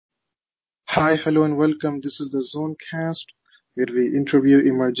Hi, hello, and welcome. This is the Zonecast, where we interview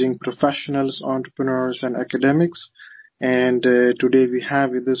emerging professionals, entrepreneurs, and academics. And today we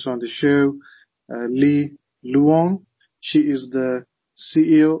have with us on the show Lee Luong. She is the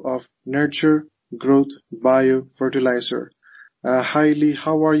CEO of Nurture Growth Biofertilizer. Hi, Lee.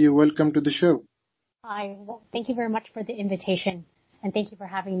 How are you? Welcome to the show. Hi. Well, thank you very much for the invitation, and thank you for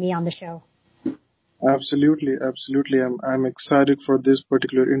having me on the show. Absolutely, absolutely. I'm excited for this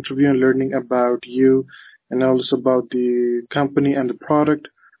particular interview and learning about you and also about the company and the product.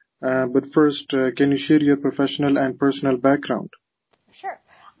 But first, can you share your professional and personal background? Sure.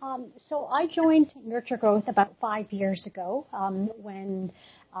 So I joined Nurture Growth about 5 years ago when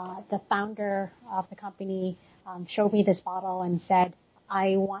the founder of the company showed me this bottle and said,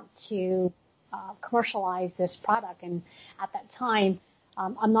 I want to commercialize this product. And at that time,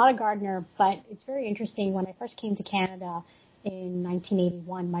 I'm not a gardener, but it's very interesting. When I first came to Canada in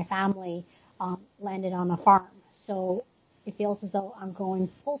 1981, my family landed on a farm. So it feels as though I'm going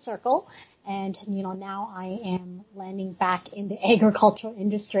full circle. And, now I am landing back in the agricultural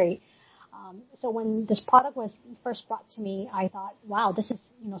industry. So when this product was first brought to me, I thought, wow, this is,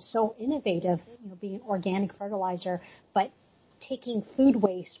 so innovative, being an organic fertilizer, but taking food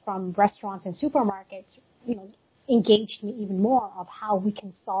waste from restaurants and supermarkets, engaged me even more of how we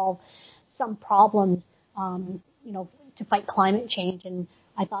can solve some problems, to fight climate change. And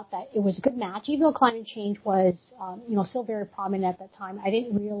I thought that it was a good match, even though climate change was, still very prominent at that time. I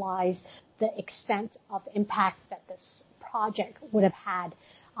didn't realize the extent of impact that this project would have had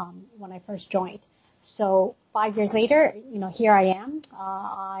when I first joined. So 5 years later, here I am.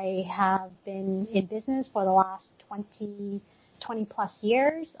 I have been in business for the last 20 plus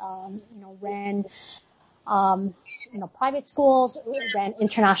years, ran private schools, ran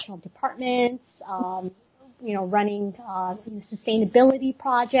international departments, running sustainability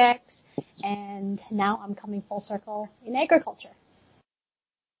projects, and now I'm coming full circle in agriculture.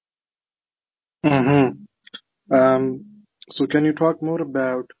 Mm-hmm. So can you talk more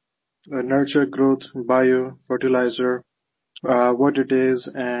about Nurture Growth Biofertilizer, what it is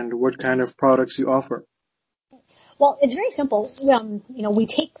and what kind of products you offer? Well, it's very simple. We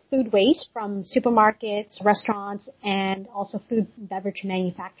take food waste from supermarkets, restaurants, and also food and beverage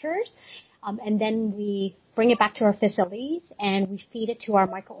manufacturers, and then we bring it back to our facilities and we feed it to our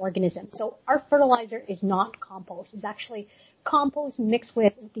microorganisms. So our fertilizer is not compost. It's actually compost mixed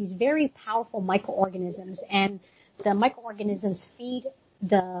with these very powerful microorganisms, and the microorganisms feed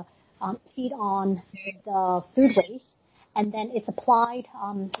on the food waste, and then it's applied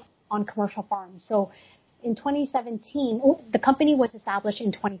on commercial farms. So in 2017, the company was established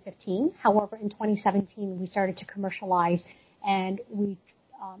in 2015. However, in 2017, we started to commercialize, and we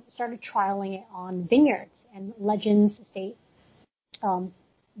started trialing it on vineyards. And Legends Estate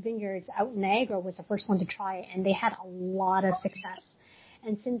Vineyards out in Niagara was the first one to try it, and they had a lot of success.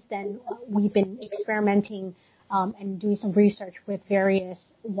 And since then, we've been experimenting and doing some research with various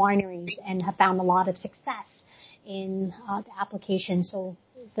wineries and have found a lot of success in the application. So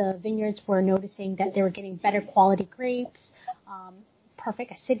the vineyards were noticing that they were getting better quality grapes,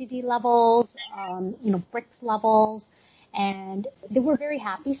 perfect acidity levels, Brix levels, and they were very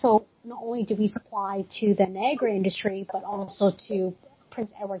happy. So not only did we supply to the Niagara industry, but also to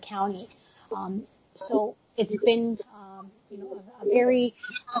Prince Edward County. So it's been, a very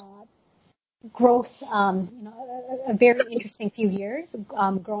growth, a very interesting few years,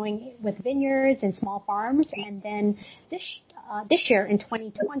 growing with vineyards and small farms. And then this year in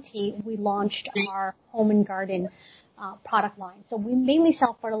 2020, we launched our home and garden product line. So we mainly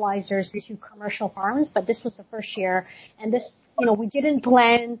sell fertilizers to commercial farms, but this was the first year, and this, we didn't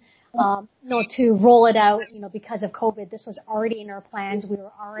plan, to roll it out, because of COVID. This was already in our plans. We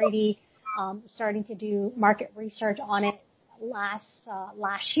were already starting to do market research on it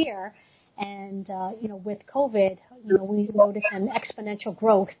last year. And, with COVID, we noticed an exponential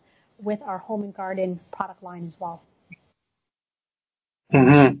growth with our home and garden product line as well.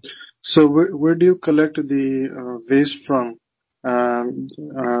 Mm-hmm. So where do you collect the waste from? From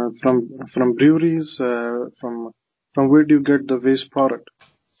breweries? From where do you get the waste product?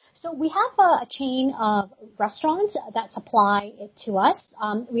 So we have a chain of restaurants that supply it to us.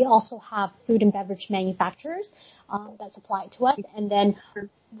 We also have food and beverage manufacturers that supply it to us. And then,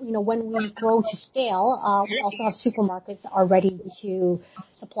 when we grow to scale, we also have supermarkets are ready to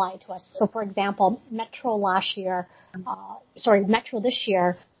supply it to us. So, for example, Metro this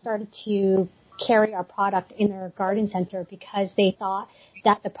year started to carry our product in their garden center because they thought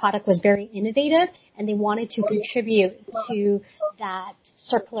that the product was very innovative and they wanted to contribute to that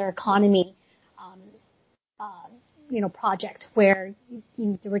circular economy, project where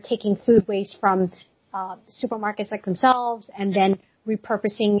they were taking food waste from supermarkets like themselves and then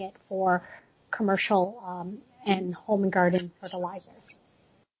repurposing it for commercial and home and garden fertilizers.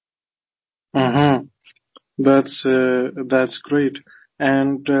 Mm-hmm. That's great.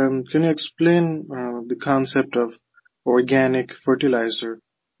 And can you explain the concept of organic fertilizer?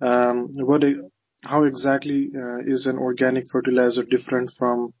 What how exactly is an organic fertilizer different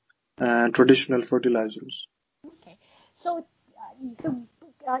from traditional fertilizers? Okay. So the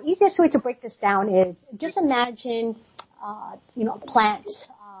easiest way to break this down is just imagine, plants.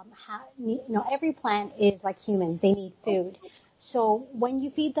 Every plant is like humans; they need food. So when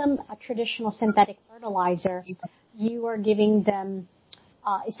you feed them a traditional synthetic fertilizer, you are giving them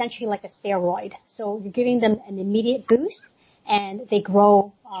essentially like a steroid. So you're giving them an immediate boost, and they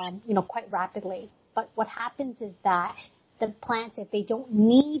grow, quite rapidly. But what happens is that the plants, if they don't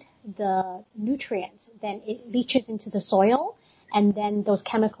need the nutrients, then it leaches into the soil, and then those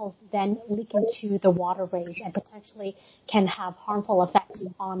chemicals then leak into the waterways and potentially can have harmful effects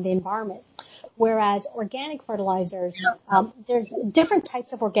on the environment. Whereas organic fertilizers, there's different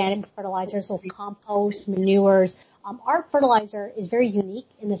types of organic fertilizers, so compost, manures. Our fertilizer is very unique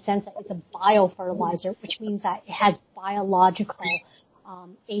in the sense that it's a biofertilizer, which means that it has biological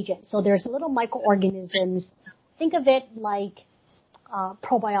agents. So there's little microorganisms. Think of it like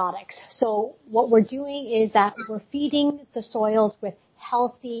probiotics. So what we're doing is that we're feeding the soils with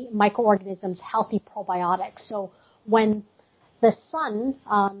healthy microorganisms, healthy probiotics. So when the sun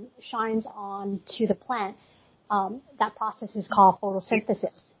shines onto the plant, that process is called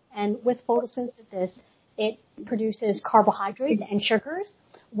photosynthesis. And with photosynthesis, it produces carbohydrates and sugars,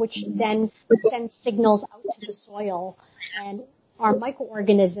 which then send signals out to the soil. And our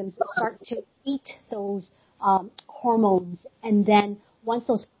microorganisms start to eat those hormones. And then once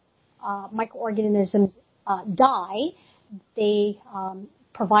those microorganisms die, they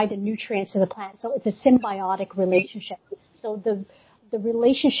provide the nutrients to the plant. So it's a symbiotic relationship. So the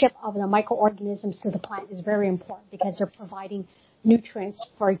relationship of the microorganisms to the plant is very important because they're providing nutrients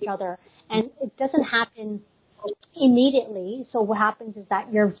for each other. And it doesn't happen immediately. So what happens is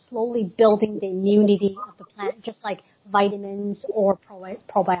that you're slowly building the immunity of the plant, just like vitamins or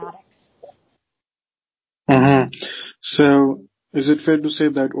probiotics. Mm-hmm. So, is it fair to say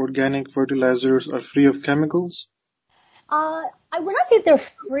that organic fertilizers are free of chemicals? I would not say they're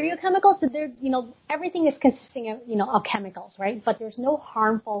free of chemicals. So they're, everything is consisting of, of chemicals, right? But there's no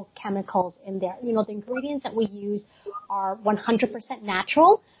harmful chemicals in there. The ingredients that we use are 100%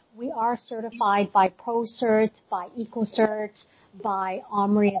 natural. We are certified by ProCert, by EcoCert, by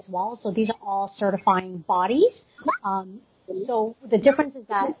OMRI as well. So these are all certifying bodies. So the difference is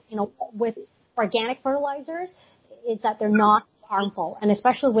that, with organic fertilizers, is that they're not harmful. And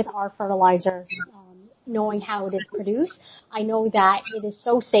especially with our fertilizer, knowing how it is produced, I know that it is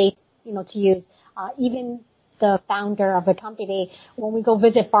so safe, to use. Even the founder of the company, when we go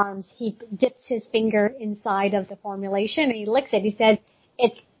visit farms, he dips his finger inside of the formulation and he licks it. He says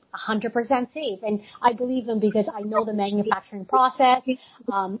it's 100% safe. And I believe him because I know the manufacturing process.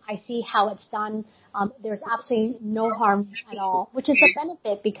 I see how it's done. There's absolutely no harm at all, which is a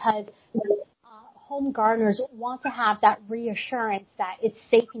benefit because home gardeners want to have that reassurance that it's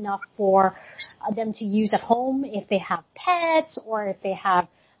safe enough for them to use at home if they have pets or if they have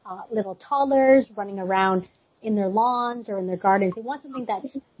little toddlers running around in their lawns or in their gardens. They want something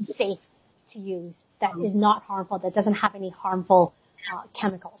that's safe to use, that is not harmful, that doesn't have any harmful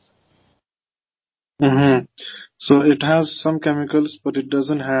chemicals. Mm-hmm. So it has some chemicals, but it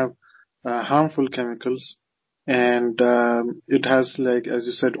doesn't have harmful chemicals. And it has, like as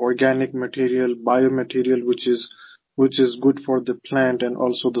you said, organic material, biomaterial, which is good for the plant and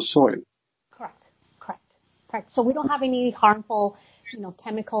also the soil. Correct. So we don't have any harmful,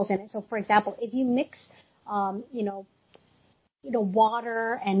 chemicals in it. So for example, if you mix,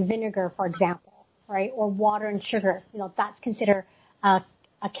 water and vinegar, for example, right, or water and sugar, that's considered a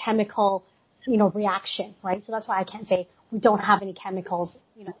chemical, reaction, right? So that's why I can't say we don't have any chemicals,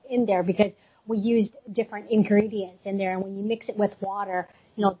 in there because we used different ingredients in there. And when you mix it with water,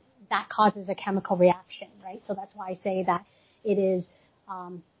 that causes a chemical reaction, right? So that's why I say that it is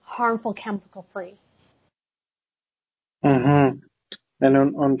harmful, chemical free. Mm-hmm. And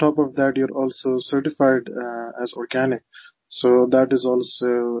on top of that, you're also certified as organic. So that is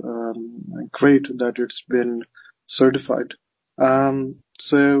also great that it's been certified.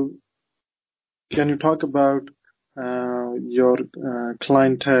 So can you talk about your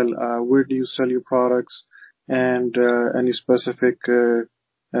clientele? Where do you sell your products and any specific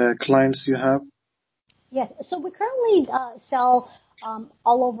clients you have? Yes. So we currently sell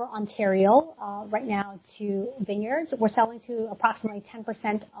all over Ontario right now to vineyards. We're selling to approximately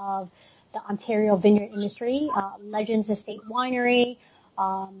 10% of the Ontario vineyard industry. Legends Estate Winery,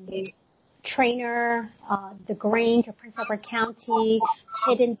 Trainer, the Grange of Prince Edward County,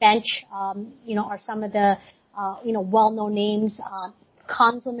 Hidden Bench, are some of the, well-known names.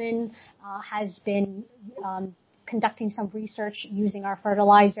 Conzelman has been conducting some research using our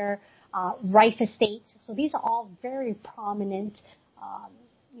fertilizer. Rife Estates. So these are all very prominent,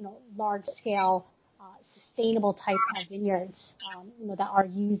 large-scale, sustainable type of vineyards, that are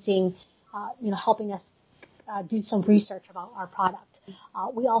using, helping us do some research about our product.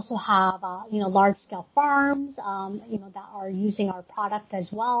 We also have, large-scale farms, that are using our product as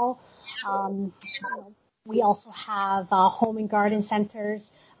well. We also have home and garden centers.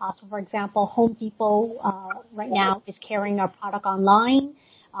 So, for example, Home Depot right now is carrying our product online.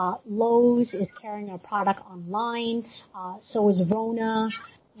 Lowe's is carrying our product online. So is Rona,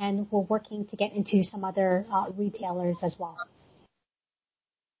 and we're working to get into some other retailers as well.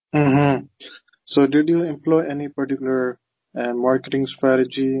 Mm-hmm. So did you employ any particular marketing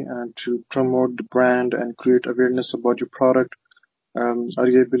strategy to promote the brand and create awareness about your product? Are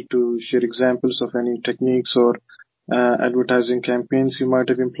you able to share examples of any techniques or advertising campaigns you might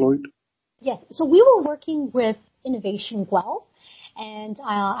have employed? Yes. So we were working with Innovation Guelph, and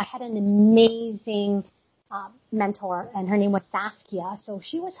I had an amazing mentor, and her name was Saskia. So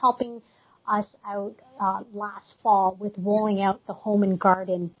she was helping us out last fall with rolling out the home and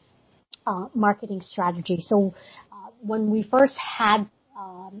garden marketing strategy. So when we first had,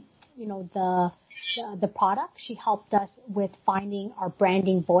 the product, she helped us with finding our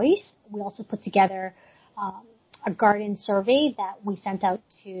branding voice. We also put together a garden survey that we sent out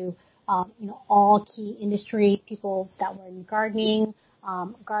to, all key industries, people that were in gardening,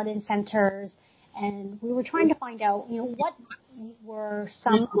 garden centers, and we were trying to find out, what were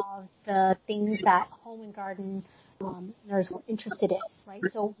some of the things that home and garden owners were interested in, right?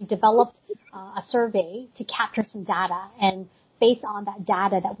 So we developed a survey to capture some data, and based on that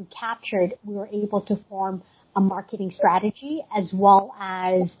data that we captured, we were able to form a marketing strategy as well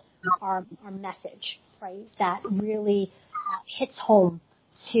as our message, right? That really hits home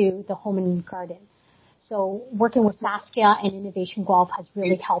to the home and garden. So working with Saskia and Innovation Guelph has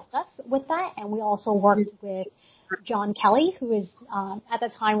really helped us with that. And we also worked with John Kelly, who is at the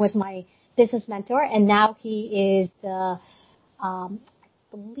time was my business mentor, and now he is the, I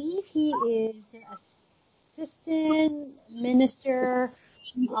believe he is the Assistant Minister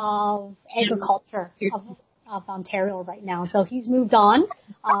of Agriculture of Ontario right now. So he's moved on,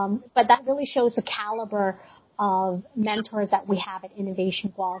 but that really shows the caliber of mentors that we have at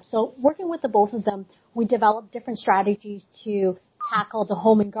Innovation Guelph. So working with the both of them, we developed different strategies to tackle the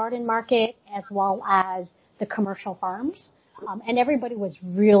home and garden market as well as the commercial farms. And everybody was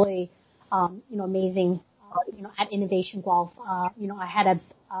really, amazing, at Innovation Guelph. I had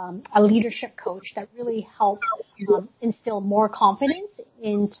a leadership coach that really helped instill more confidence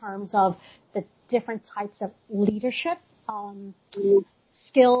in terms of the different types of leadership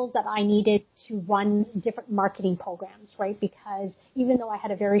skills that I needed to run different marketing programs, right? Because even though I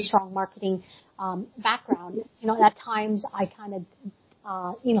had a very strong marketing background, at times I kind of,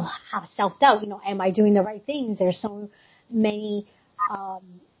 have self-doubt, am I doing the right things? There's so many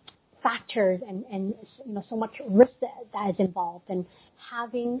factors and so much risk that is involved, and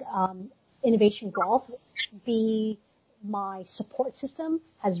having Innovation Guelph be my support system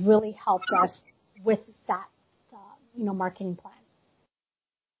has really helped us with that marketing plan.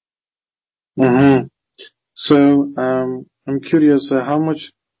 Mm-hmm. So I'm curious, how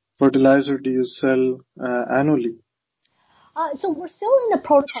much fertilizer do you sell annually? So we're still in the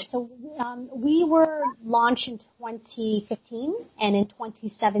prototype. So we were launched in 2015, and in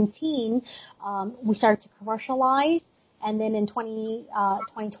 2017 we started to commercialize, and then in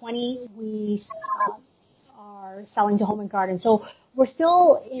 2020 we are selling to home and garden. So we're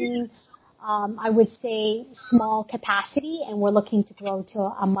still in, I would say, small capacity, and we're looking to grow to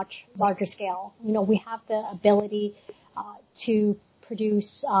a much larger scale. We have the ability to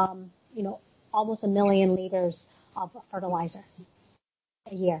produce, almost 1 million liters of fertilizer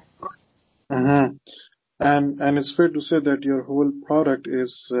a year. Mm-hmm. And it's fair to say that your whole product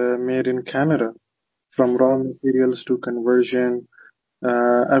is made in Canada, from raw materials to conversion.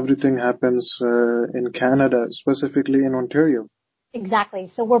 Everything happens in Canada, specifically in Ontario. Exactly.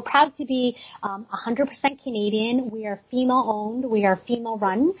 So we're proud to be 100% Canadian. We are female owned. We are female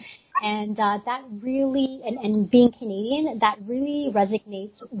run. And that really, and being Canadian, that really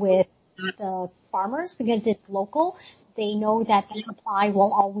resonates with the farmers because it's local. They know that the supply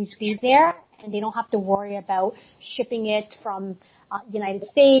will always be there, and they don't have to worry about shipping it from United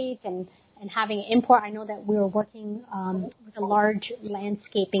States and having an import. I know that we were working with a large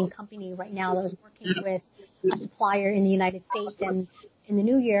landscaping company right now that was working with a supplier in the United States, and in the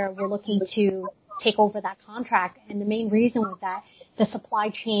new year we're looking to take over that contract. And the main reason was that the supply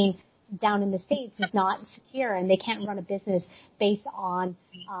chain down in the States is not secure, and they can't run a business based on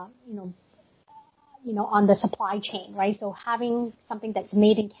on the supply chain, right? So having something that's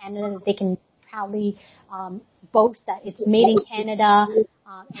made in Canada that they can proudly boast that it's made in Canada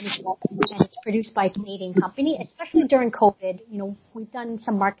and it's produced by a Canadian company, especially during COVID. We've done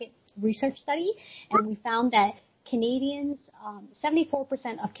some market research study, and we found that Canadians,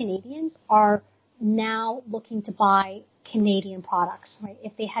 74% of Canadians are now looking to buy Canadian products, right?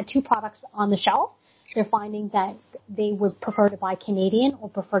 If they had two products on the shelf, they're finding that they would prefer to buy Canadian or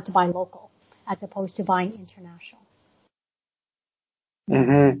prefer to buy local as opposed to buying international.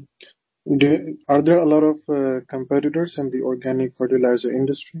 Are there a lot of competitors in the organic fertilizer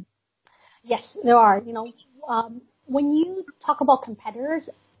industry? Yes, there are. When you talk about competitors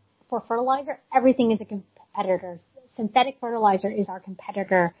for fertilizer, everything is a competitor. Synthetic fertilizer is our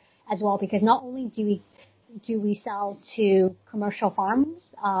competitor as well, because not only do we sell to commercial farms,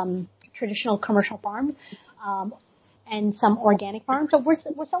 traditional commercial farms, and some organic farms, but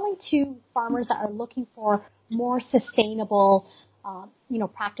we're selling to farmers that are looking for more sustainable,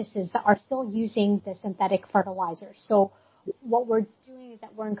 practices that are still using the synthetic fertilizers. So what we're doing is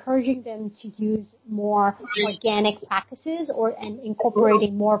that we're encouraging them to use more organic practices and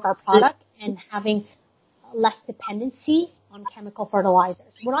incorporating more of our product and having less dependency on chemical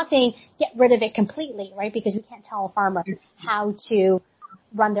fertilizers. We're not saying get rid of it completely, right? Because we can't tell a farmer how to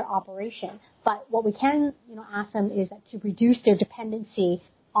run their operation. But what we can, ask them is that to reduce their dependency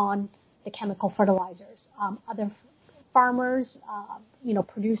on the chemical fertilizers. Other farmers,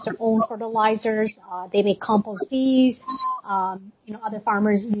 produce their own fertilizers. They make compost teas. Other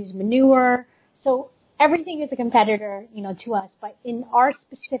farmers use manure. So everything is a competitor, to us. But in our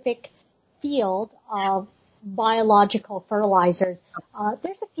specific field of biological fertilizers,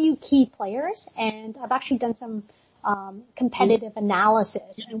 there's a few key players, and I've actually done some competitive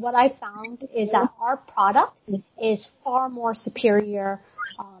analysis. And what I found is that our product is far more superior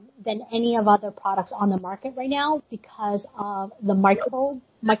than any of other products on the market right now because of the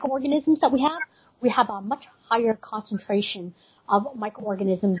microorganisms that we have. We have a much higher concentration of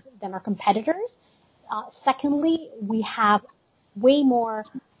microorganisms than our competitors. Secondly, we have way more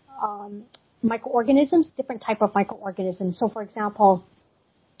microorganisms, different type of microorganisms. So, for example,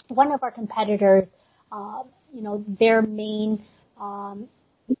 one of our competitors, their main,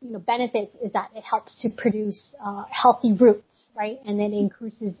 benefits is that it helps to produce healthy roots, right? And then it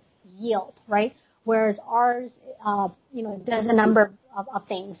increases yield, right? Whereas ours, does a number of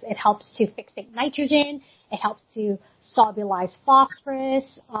things. It helps to fixate nitrogen. It helps to solubilize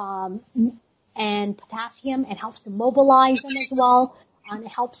phosphorus and potassium. It helps to mobilize them as well. And it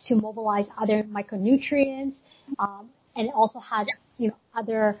helps to mobilize other micronutrients. And it also has,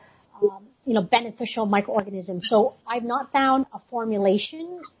 other, beneficial microorganisms. So I've not found a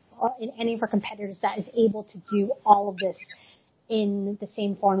formulation in any of our competitors that is able to do all of this in the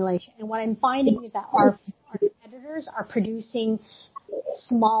same formulation. And what I'm finding is that our competitors are producing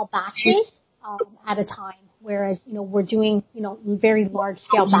small batches at a time, whereas, we're doing, very large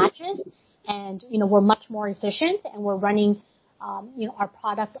scale batches, and, we're much more efficient, and we're running, our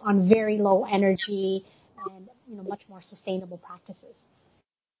product on very low energy and, much more sustainable practices.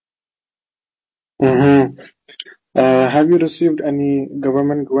 Have you received any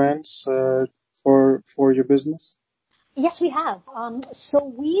government grants for your business? Yes, we have. So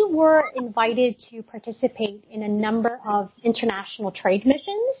we were invited to participate in a number of international trade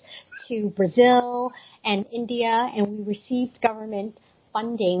missions to Brazil and India, and we received government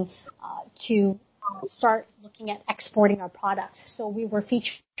funding to start looking at exporting our products. So we were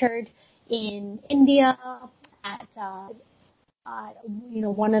featured in India at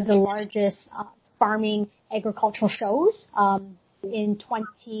one of the largest farming agricultural shows in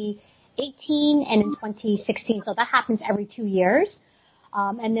 2018 and in 2016. So that happens every 2 years.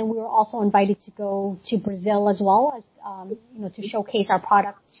 And then we were also invited to go to Brazil as well as, to showcase our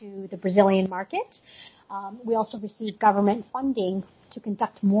product to the Brazilian market. We also received government funding to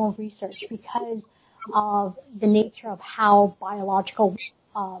conduct more research because of the nature of how biological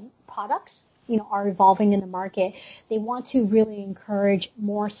products, are evolving in the market. They want to really encourage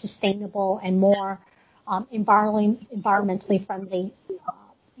more sustainable and more environmentally friendly,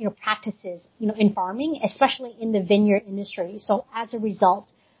 practices, in farming, especially in the vineyard industry. So as a result,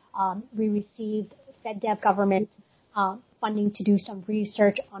 we received FedDev government funding to do some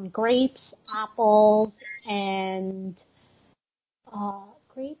research on grapes, apples, and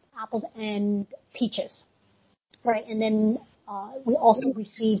grape, apples, and peaches, right? And then we also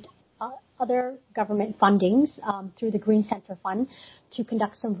received other government fundings through the Green Center Fund to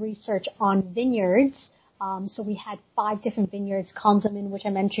conduct some research on vineyards. So we had 5 different vineyards: Consomin, which I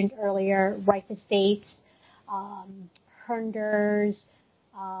mentioned earlier, Ripe Estates, Hernders,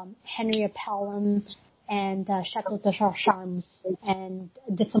 Henry Pelham, and Chateau de Charmes and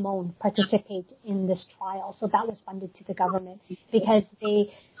de Simone participate in this trial. So that was funded to the government because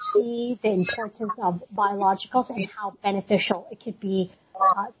they see the importance of biologicals and how beneficial it could be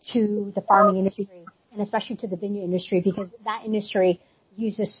to the farming industry and especially to the vineyard industry, because that industry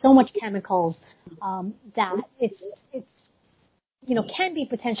uses so much chemicals that it's can be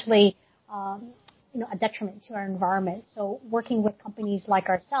potentially a detriment to our environment. So working with companies like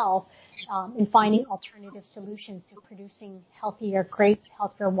ourselves in finding alternative solutions to producing healthier grapes,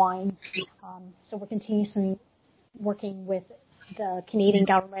 healthier wines. So we're continuously working with the Canadian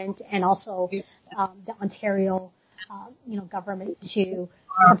government and also the Ontario government to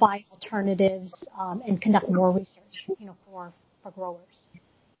provide alternatives and conduct more research for growers.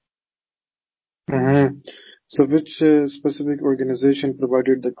 Mm-hmm. So which specific organization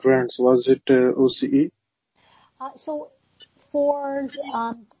provided the grants? Was it OCE? So for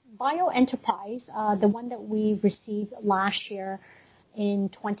BioEnterprise, the one that we received last year in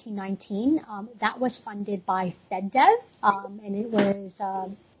 2019, that was funded by FedDev, and it was,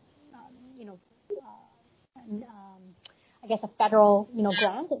 I guess a federal,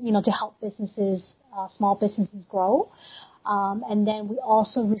 grant, to help businesses, small businesses grow. And then we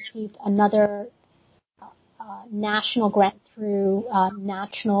also received another national grant through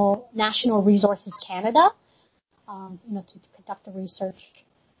National Resources Canada, to conduct the research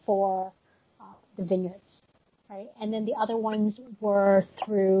for the vineyards, right? And then the other ones were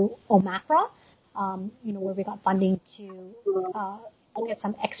through OMACRA, where we got funding to look at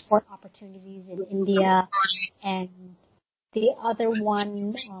some export opportunities in India, and the other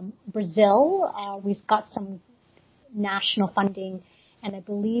one, Brazil, we've got some national funding, and I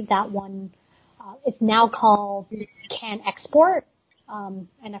believe that one, it's now called Can Export,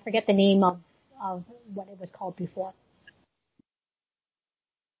 and I forget the name of what it was called before.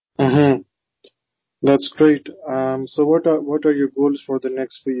 Mm-hmm. That's great. So what are your goals for the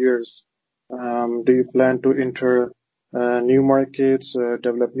next few years? Do you plan to enter new markets,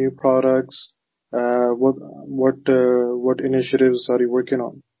 develop new products? What initiatives are you working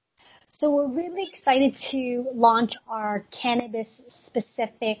on? So we're really excited to launch our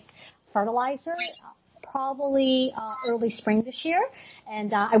cannabis-specific fertilizer, probably early spring this year.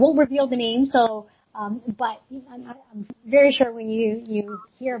 And I won't reveal the name, so but I'm very sure when you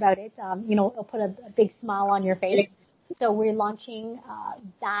hear about it, it'll put a big smile on your face. So we're launching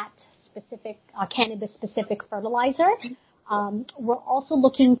that specific cannabis-specific fertilizer. We're also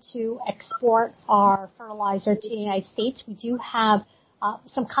looking to export our fertilizer to the United States. We do have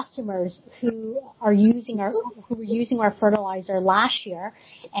some customers who were using our fertilizer last year,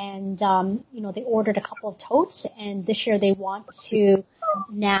 and they ordered a couple of totes, and this year they want to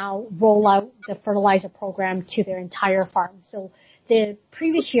now roll out the fertilizer program to their entire farm. So the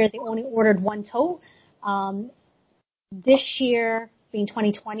previous year they only ordered 1 tote. This year, being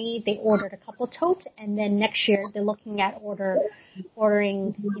 2020, they ordered a couple of totes, and then next year they're looking at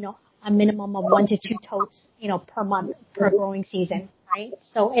ordering a minimum of 1 to 2 totes per month per growing season. Right?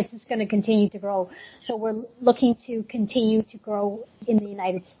 So it's just going to continue to grow. So we're looking to continue to grow in the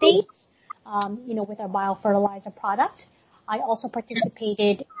United States, with our biofertilizer product. I also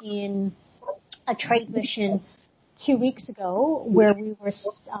participated in a trade mission 2 weeks ago where we were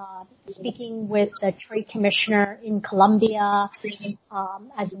speaking with the trade commissioner in Colombia,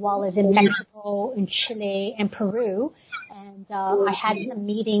 as well as in Mexico, in Chile, and Peru. And I had some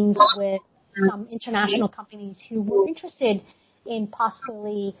meetings with some international companies who were interested in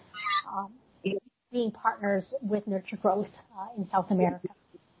possibly being partners with Nurture Growth in South America.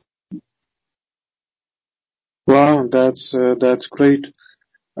 Wow, that's great.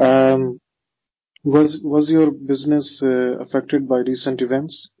 Was your business affected by recent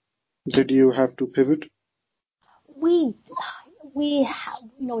events? Did you have to pivot? We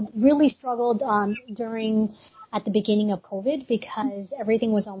really struggled at the beginning of COVID because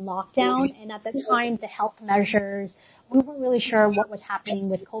everything was on lockdown, and at the time the health measures, we weren't really sure what was happening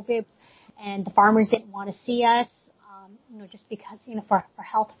with COVID, and the farmers didn't want to see us, just because for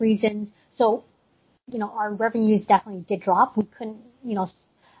health reasons. So our revenues definitely did drop. We couldn't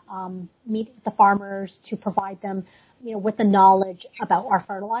meet the farmers to provide them with the knowledge about our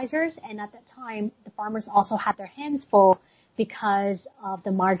fertilizers, and at that time the farmers also had their hands full because of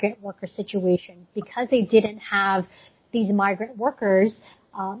the migrant worker situation, because they didn't have these migrant workers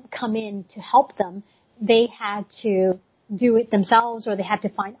come in to help them, they had to do it themselves, or they had to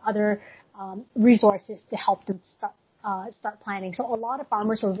find other resources to help them start planting. So a lot of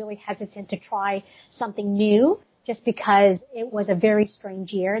farmers were really hesitant to try something new just because it was a very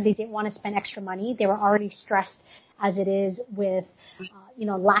strange year. They didn't want to spend extra money. They were already stressed as it is with,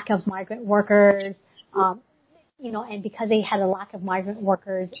 lack of migrant workers, and because they had a lack of migrant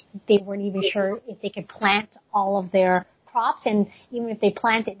workers, they weren't even sure if they could plant all of their crops. And even if they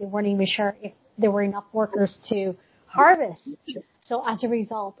planted, they weren't even sure if there were enough workers to harvest. So as a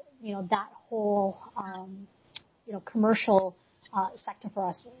result, that whole, commercial sector for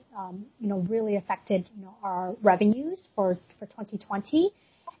us, really affected, our revenues for 2020.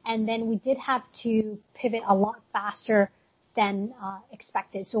 And then we did have to pivot a lot faster than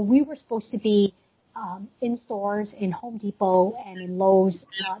expected. So we were supposed to be in stores in Home Depot and in Lowe's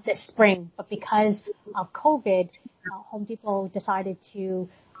this spring, but because of COVID, Home Depot decided to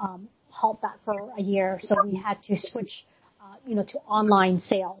halt that for a year. So we had to switch, to online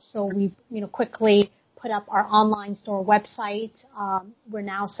sales. So we, quickly put up our online store website. We're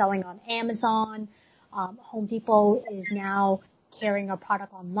now selling on Amazon. Home Depot is now carrying our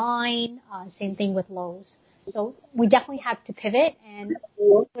product online. Same thing with Lowe's. So we definitely had to pivot, and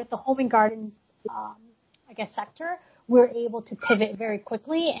with the home and garden, sector, we're able to pivot very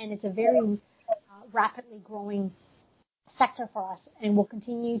quickly, and it's a very rapidly growing sector for us. And we'll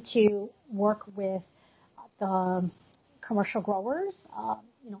continue to work with the commercial growers,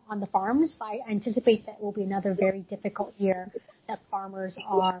 on the farms. But I anticipate that will be another very difficult year, that farmers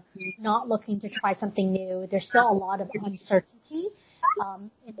are not looking to try something new. There's still a lot of uncertainty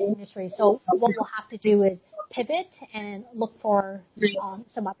in the industry. So what we'll have to do is pivot and look for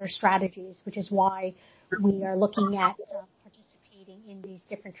some other strategies, which is why we are looking at participating in these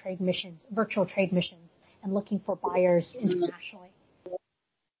different trade missions, virtual trade missions, and looking for buyers internationally.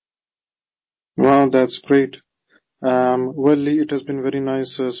 Wow, that's great. Well, Lee, it has been very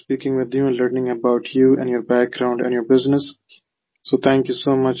nice speaking with you and learning about you and your background and your business. So thank you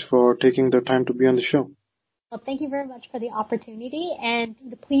so much for taking the time to be on the show. Well, thank you very much for the opportunity, and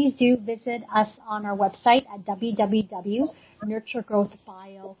please do visit us on our website at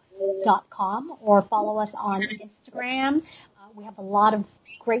www.nurturegrowthbio.com, or follow us on Instagram. We have a lot of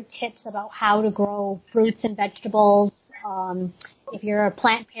great tips about how to grow fruits and vegetables. If you're a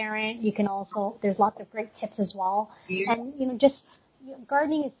plant parent, you can also, there's lots of great tips as well. And,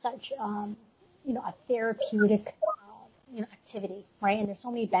 gardening is such, a therapeutic activity, right? And there's so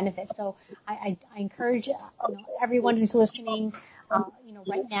many benefits. So I encourage, everyone who's listening,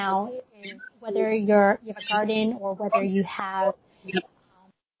 right now, whether you have a garden or whether you have,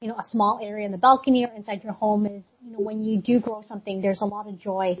 a small area in the balcony or inside your home, is, when you do grow something, there's a lot of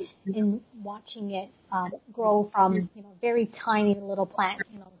joy in watching it grow from, very tiny little plant,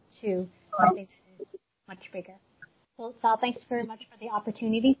 to something that is much bigger. Well, Sal, thanks very much for the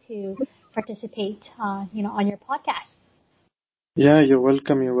opportunity to participate, on your podcast. Yeah, you're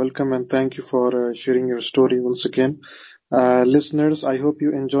welcome. You're welcome. And thank you for sharing your story once again. Listeners, I hope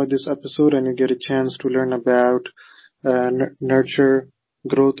you enjoyed this episode and you get a chance to learn about Nurture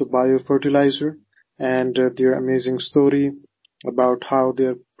Growth Biofertilizer and their amazing story about how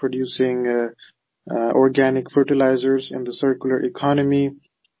they're producing organic fertilizers in the circular economy,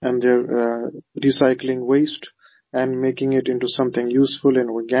 and they're recycling waste and making it into something useful and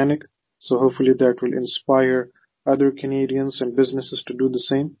organic. So hopefully that will inspire other Canadians and businesses to do the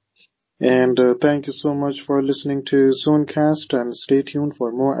same. And thank you so much for listening to Zonecast, and stay tuned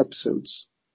for more episodes.